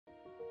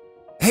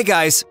Hey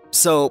guys,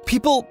 so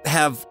people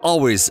have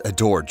always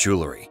adored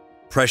jewelry.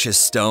 Precious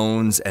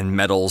stones and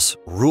metals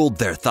ruled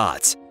their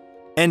thoughts.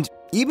 And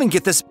even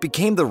get this,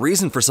 became the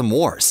reason for some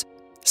wars.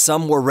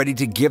 Some were ready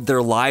to give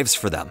their lives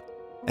for them,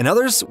 and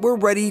others were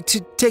ready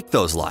to take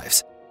those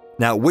lives.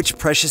 Now, which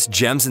precious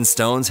gems and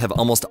stones have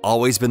almost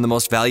always been the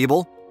most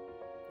valuable?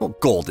 Well,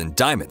 gold and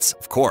diamonds,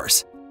 of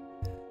course.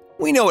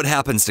 We know what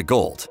happens to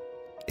gold.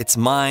 It's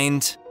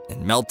mined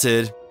and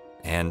melted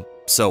and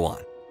so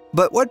on.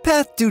 But what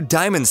path do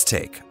diamonds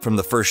take from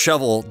the first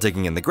shovel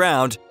digging in the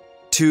ground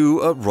to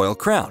a royal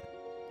crown?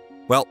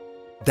 Well,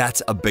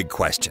 that's a big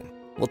question.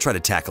 We'll try to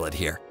tackle it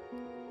here.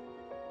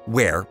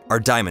 Where are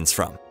diamonds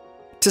from?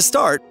 To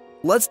start,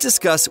 let's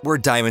discuss where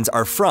diamonds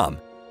are from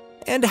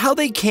and how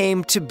they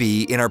came to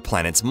be in our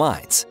planet's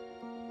mines.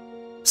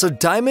 So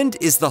diamond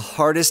is the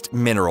hardest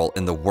mineral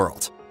in the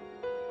world.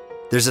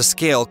 There's a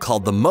scale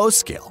called the Mohs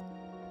scale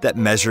that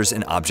measures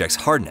an object's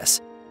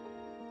hardness.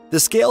 The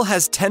scale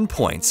has 10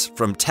 points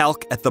from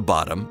talc at the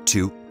bottom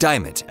to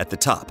diamond at the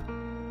top.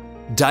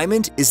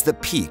 Diamond is the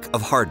peak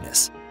of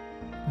hardness.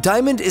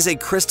 Diamond is a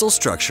crystal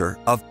structure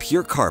of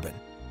pure carbon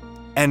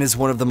and is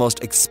one of the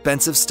most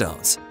expensive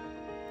stones.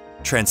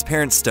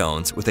 Transparent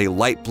stones with a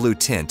light blue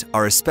tint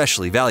are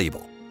especially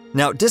valuable.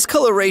 Now,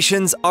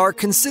 discolorations are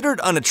considered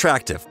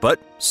unattractive,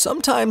 but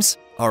sometimes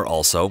are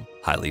also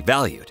highly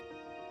valued.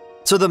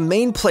 So the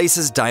main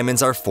places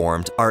diamonds are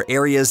formed are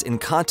areas in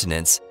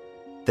continents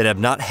that have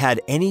not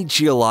had any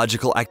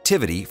geological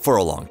activity for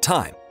a long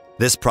time.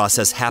 This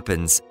process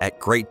happens at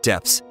great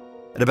depths,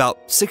 at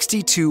about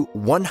 60 to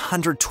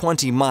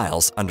 120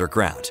 miles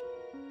underground.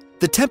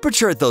 The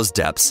temperature at those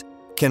depths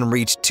can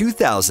reach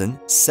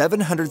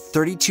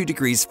 2,732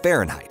 degrees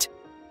Fahrenheit,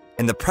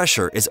 and the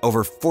pressure is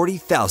over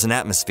 40,000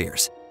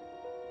 atmospheres.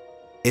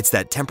 It's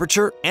that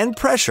temperature and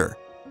pressure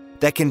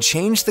that can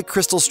change the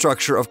crystal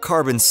structure of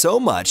carbon so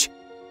much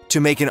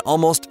to make an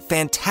almost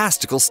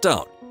fantastical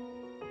stone.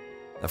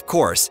 Of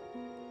course,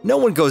 no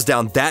one goes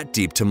down that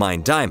deep to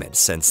mine diamonds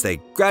since they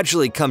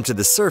gradually come to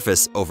the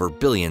surface over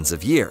billions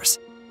of years.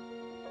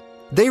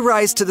 They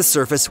rise to the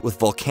surface with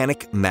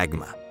volcanic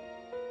magma.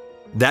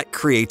 That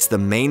creates the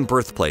main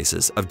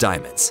birthplaces of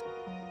diamonds.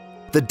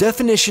 The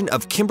definition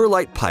of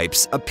kimberlite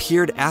pipes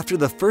appeared after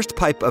the first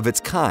pipe of its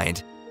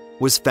kind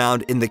was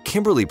found in the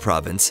Kimberley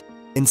province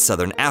in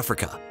southern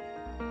Africa.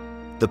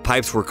 The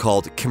pipes were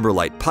called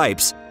kimberlite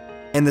pipes,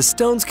 and the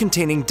stones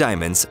containing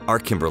diamonds are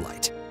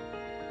kimberlite.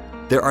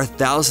 There are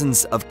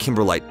thousands of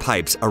kimberlite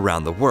pipes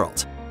around the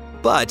world,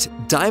 but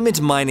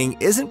diamond mining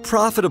isn't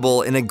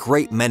profitable in a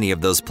great many of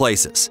those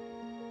places.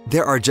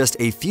 There are just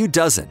a few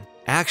dozen,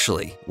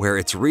 actually, where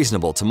it's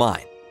reasonable to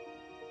mine.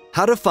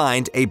 How to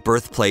find a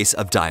birthplace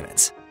of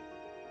diamonds?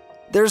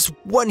 There's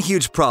one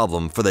huge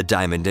problem for the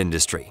diamond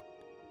industry.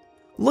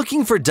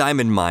 Looking for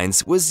diamond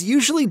mines was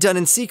usually done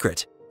in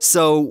secret,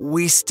 so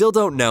we still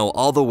don't know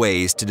all the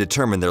ways to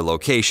determine their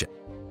location.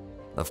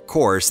 Of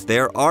course,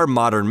 there are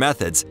modern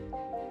methods,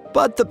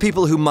 but the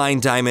people who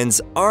mine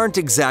diamonds aren't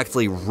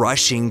exactly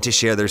rushing to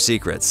share their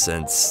secrets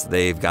since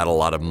they've got a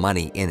lot of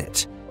money in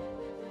it.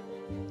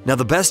 Now,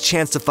 the best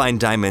chance to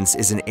find diamonds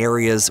is in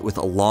areas with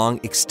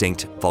long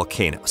extinct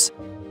volcanoes.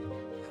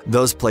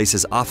 Those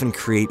places often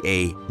create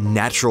a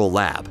natural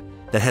lab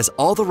that has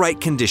all the right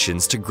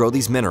conditions to grow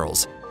these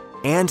minerals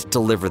and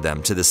deliver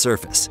them to the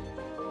surface.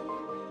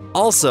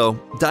 Also,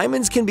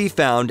 diamonds can be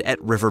found at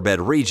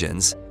riverbed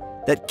regions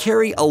that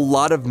carry a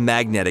lot of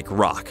magnetic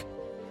rock.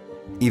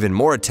 Even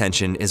more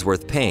attention is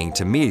worth paying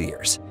to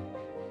meteors.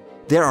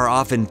 There are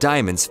often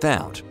diamonds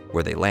found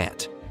where they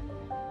land.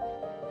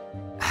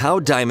 How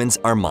diamonds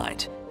are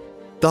mined.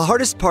 The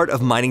hardest part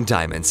of mining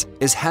diamonds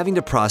is having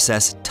to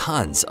process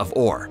tons of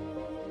ore.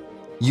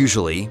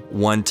 Usually,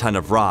 1 ton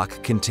of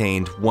rock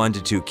contained 1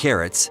 to 2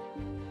 carats,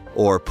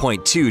 or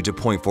 0.2 to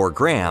 0.4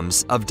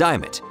 grams of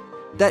diamond,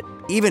 that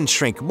even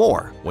shrink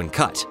more when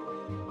cut.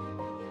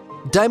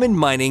 Diamond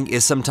mining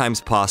is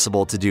sometimes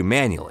possible to do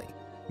manually,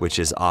 which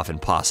is often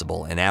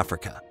possible in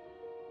Africa.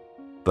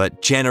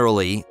 But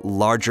generally,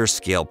 larger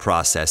scale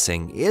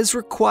processing is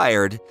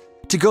required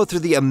to go through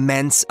the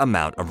immense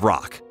amount of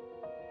rock.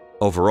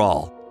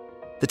 Overall,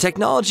 the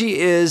technology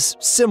is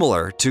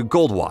similar to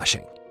gold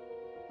washing.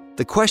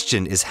 The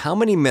question is how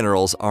many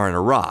minerals are in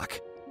a rock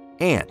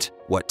and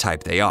what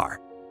type they are.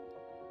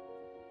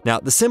 Now,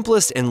 the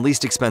simplest and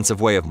least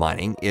expensive way of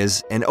mining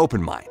is an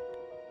open mine.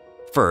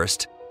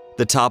 First,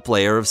 the top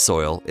layer of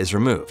soil is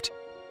removed.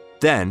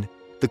 Then,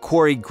 the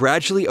quarry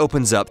gradually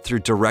opens up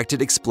through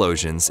directed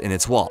explosions in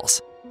its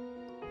walls.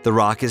 The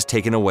rock is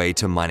taken away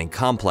to mining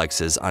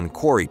complexes on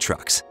quarry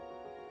trucks.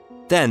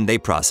 Then they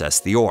process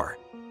the ore.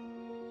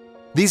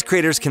 These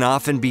craters can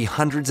often be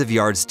hundreds of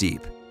yards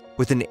deep,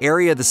 with an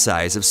area the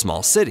size of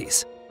small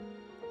cities.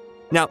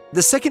 Now,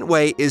 the second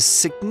way is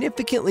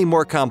significantly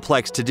more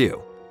complex to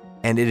do,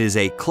 and it is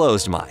a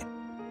closed mine.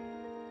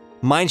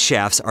 Mine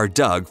shafts are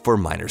dug for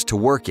miners to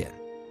work in.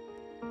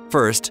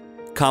 First,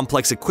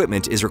 complex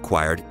equipment is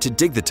required to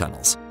dig the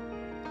tunnels,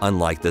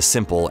 unlike the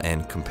simple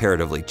and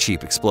comparatively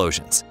cheap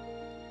explosions.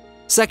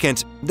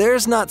 Second,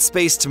 there's not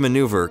space to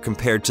maneuver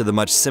compared to the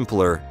much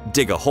simpler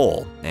dig a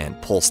hole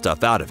and pull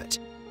stuff out of it.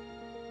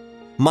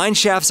 Mine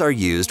shafts are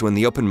used when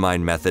the open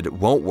mine method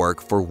won't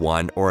work for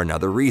one or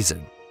another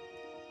reason.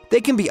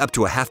 They can be up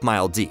to a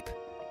half-mile deep,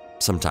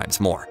 sometimes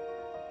more.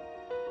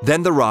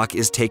 Then the rock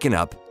is taken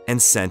up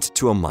and sent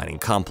to a mining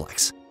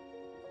complex.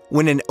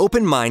 When an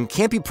open mine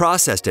can't be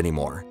processed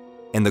anymore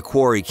and the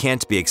quarry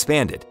can't be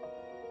expanded,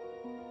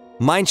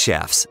 mine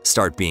shafts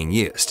start being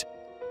used.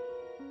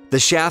 The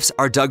shafts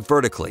are dug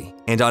vertically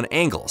and on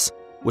angles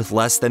with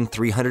less than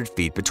 300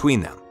 feet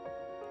between them.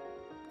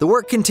 The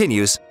work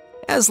continues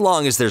as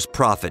long as there's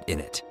profit in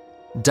it.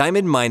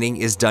 Diamond mining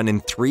is done in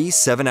 3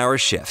 7-hour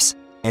shifts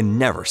and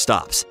never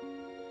stops.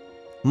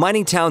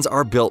 Mining towns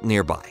are built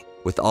nearby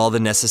with all the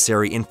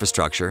necessary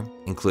infrastructure,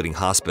 including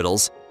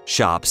hospitals,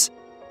 shops,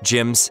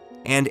 gyms,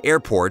 and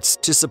airports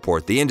to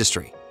support the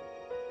industry.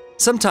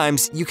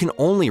 Sometimes you can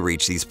only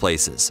reach these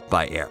places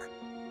by air.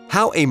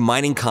 How a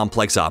mining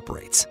complex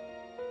operates.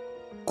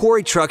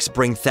 Quarry trucks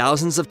bring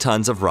thousands of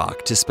tons of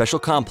rock to special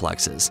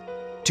complexes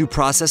to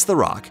process the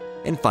rock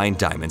and find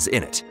diamonds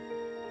in it.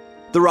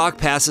 The rock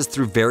passes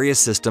through various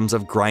systems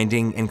of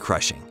grinding and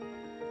crushing.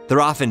 They're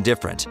often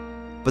different,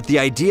 but the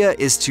idea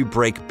is to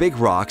break big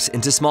rocks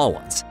into small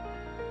ones,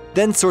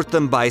 then sort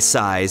them by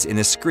size in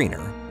a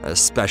screener, a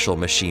special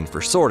machine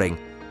for sorting,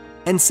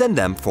 and send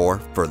them for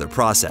further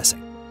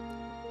processing.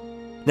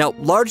 Now,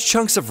 large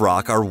chunks of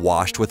rock are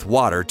washed with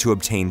water to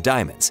obtain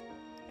diamonds,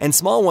 and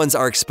small ones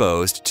are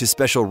exposed to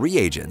special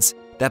reagents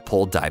that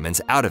pull diamonds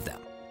out of them.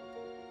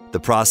 The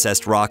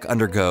processed rock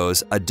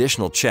undergoes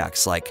additional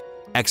checks like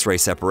X-ray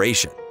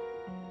separation.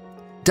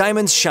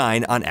 Diamonds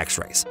shine on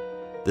X-rays.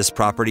 This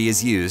property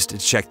is used to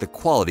check the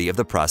quality of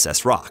the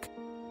processed rock.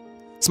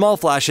 Small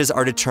flashes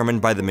are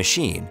determined by the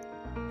machine,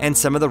 and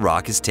some of the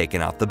rock is taken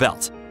off the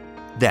belt.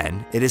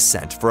 Then it is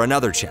sent for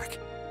another check.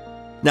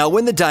 Now,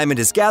 when the diamond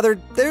is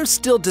gathered, there's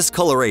still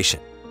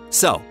discoloration,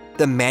 so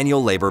the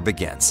manual labor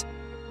begins.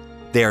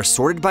 They are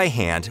sorted by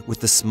hand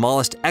with the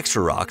smallest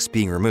extra rocks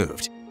being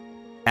removed.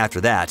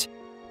 After that,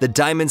 the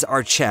diamonds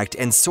are checked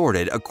and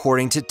sorted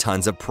according to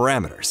tons of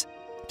parameters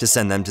to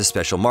send them to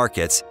special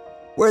markets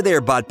where they are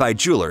bought by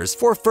jewelers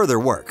for further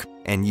work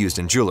and used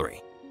in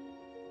jewelry.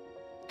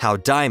 How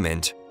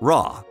diamond,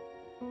 raw,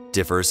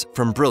 differs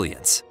from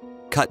brilliance,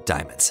 cut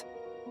diamonds.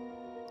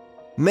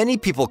 Many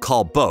people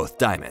call both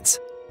diamonds,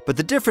 but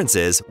the difference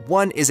is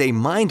one is a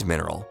mined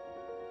mineral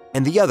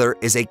and the other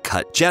is a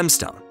cut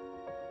gemstone.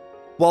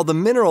 While the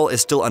mineral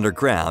is still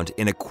underground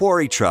in a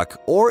quarry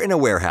truck or in a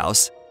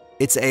warehouse,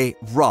 it's a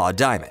raw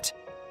diamond.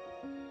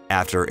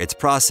 After it's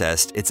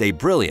processed, it's a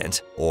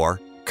brilliant or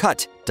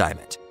cut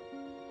diamond.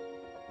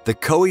 The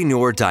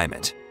Koh-i-Noor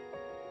diamond.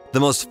 The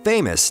most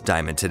famous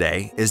diamond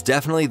today is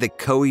definitely the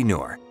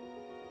Koh-i-Noor.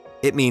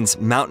 It means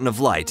mountain of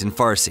light in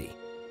Farsi.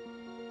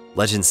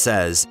 Legend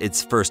says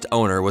its first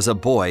owner was a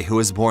boy who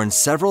was born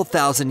several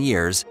thousand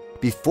years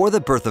before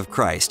the birth of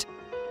Christ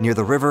near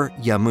the river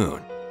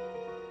Yamun.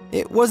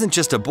 It wasn't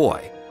just a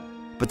boy,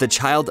 but the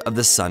child of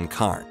the sun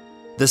Karn.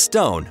 The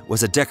stone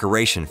was a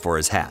decoration for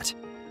his hat.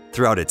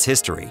 Throughout its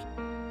history,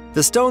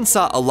 the stone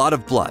saw a lot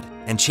of blood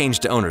and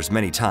changed owners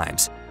many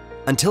times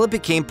until it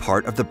became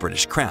part of the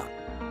British crown.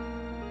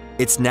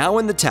 It's now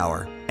in the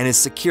tower and is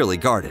securely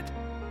guarded.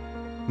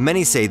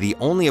 Many say the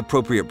only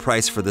appropriate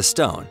price for the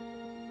stone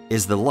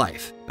is the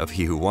life of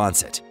he who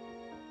wants it.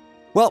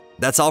 Well,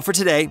 that's all for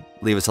today.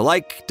 Leave us a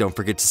like, don't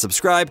forget to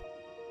subscribe,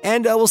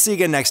 and we'll see you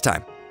again next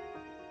time.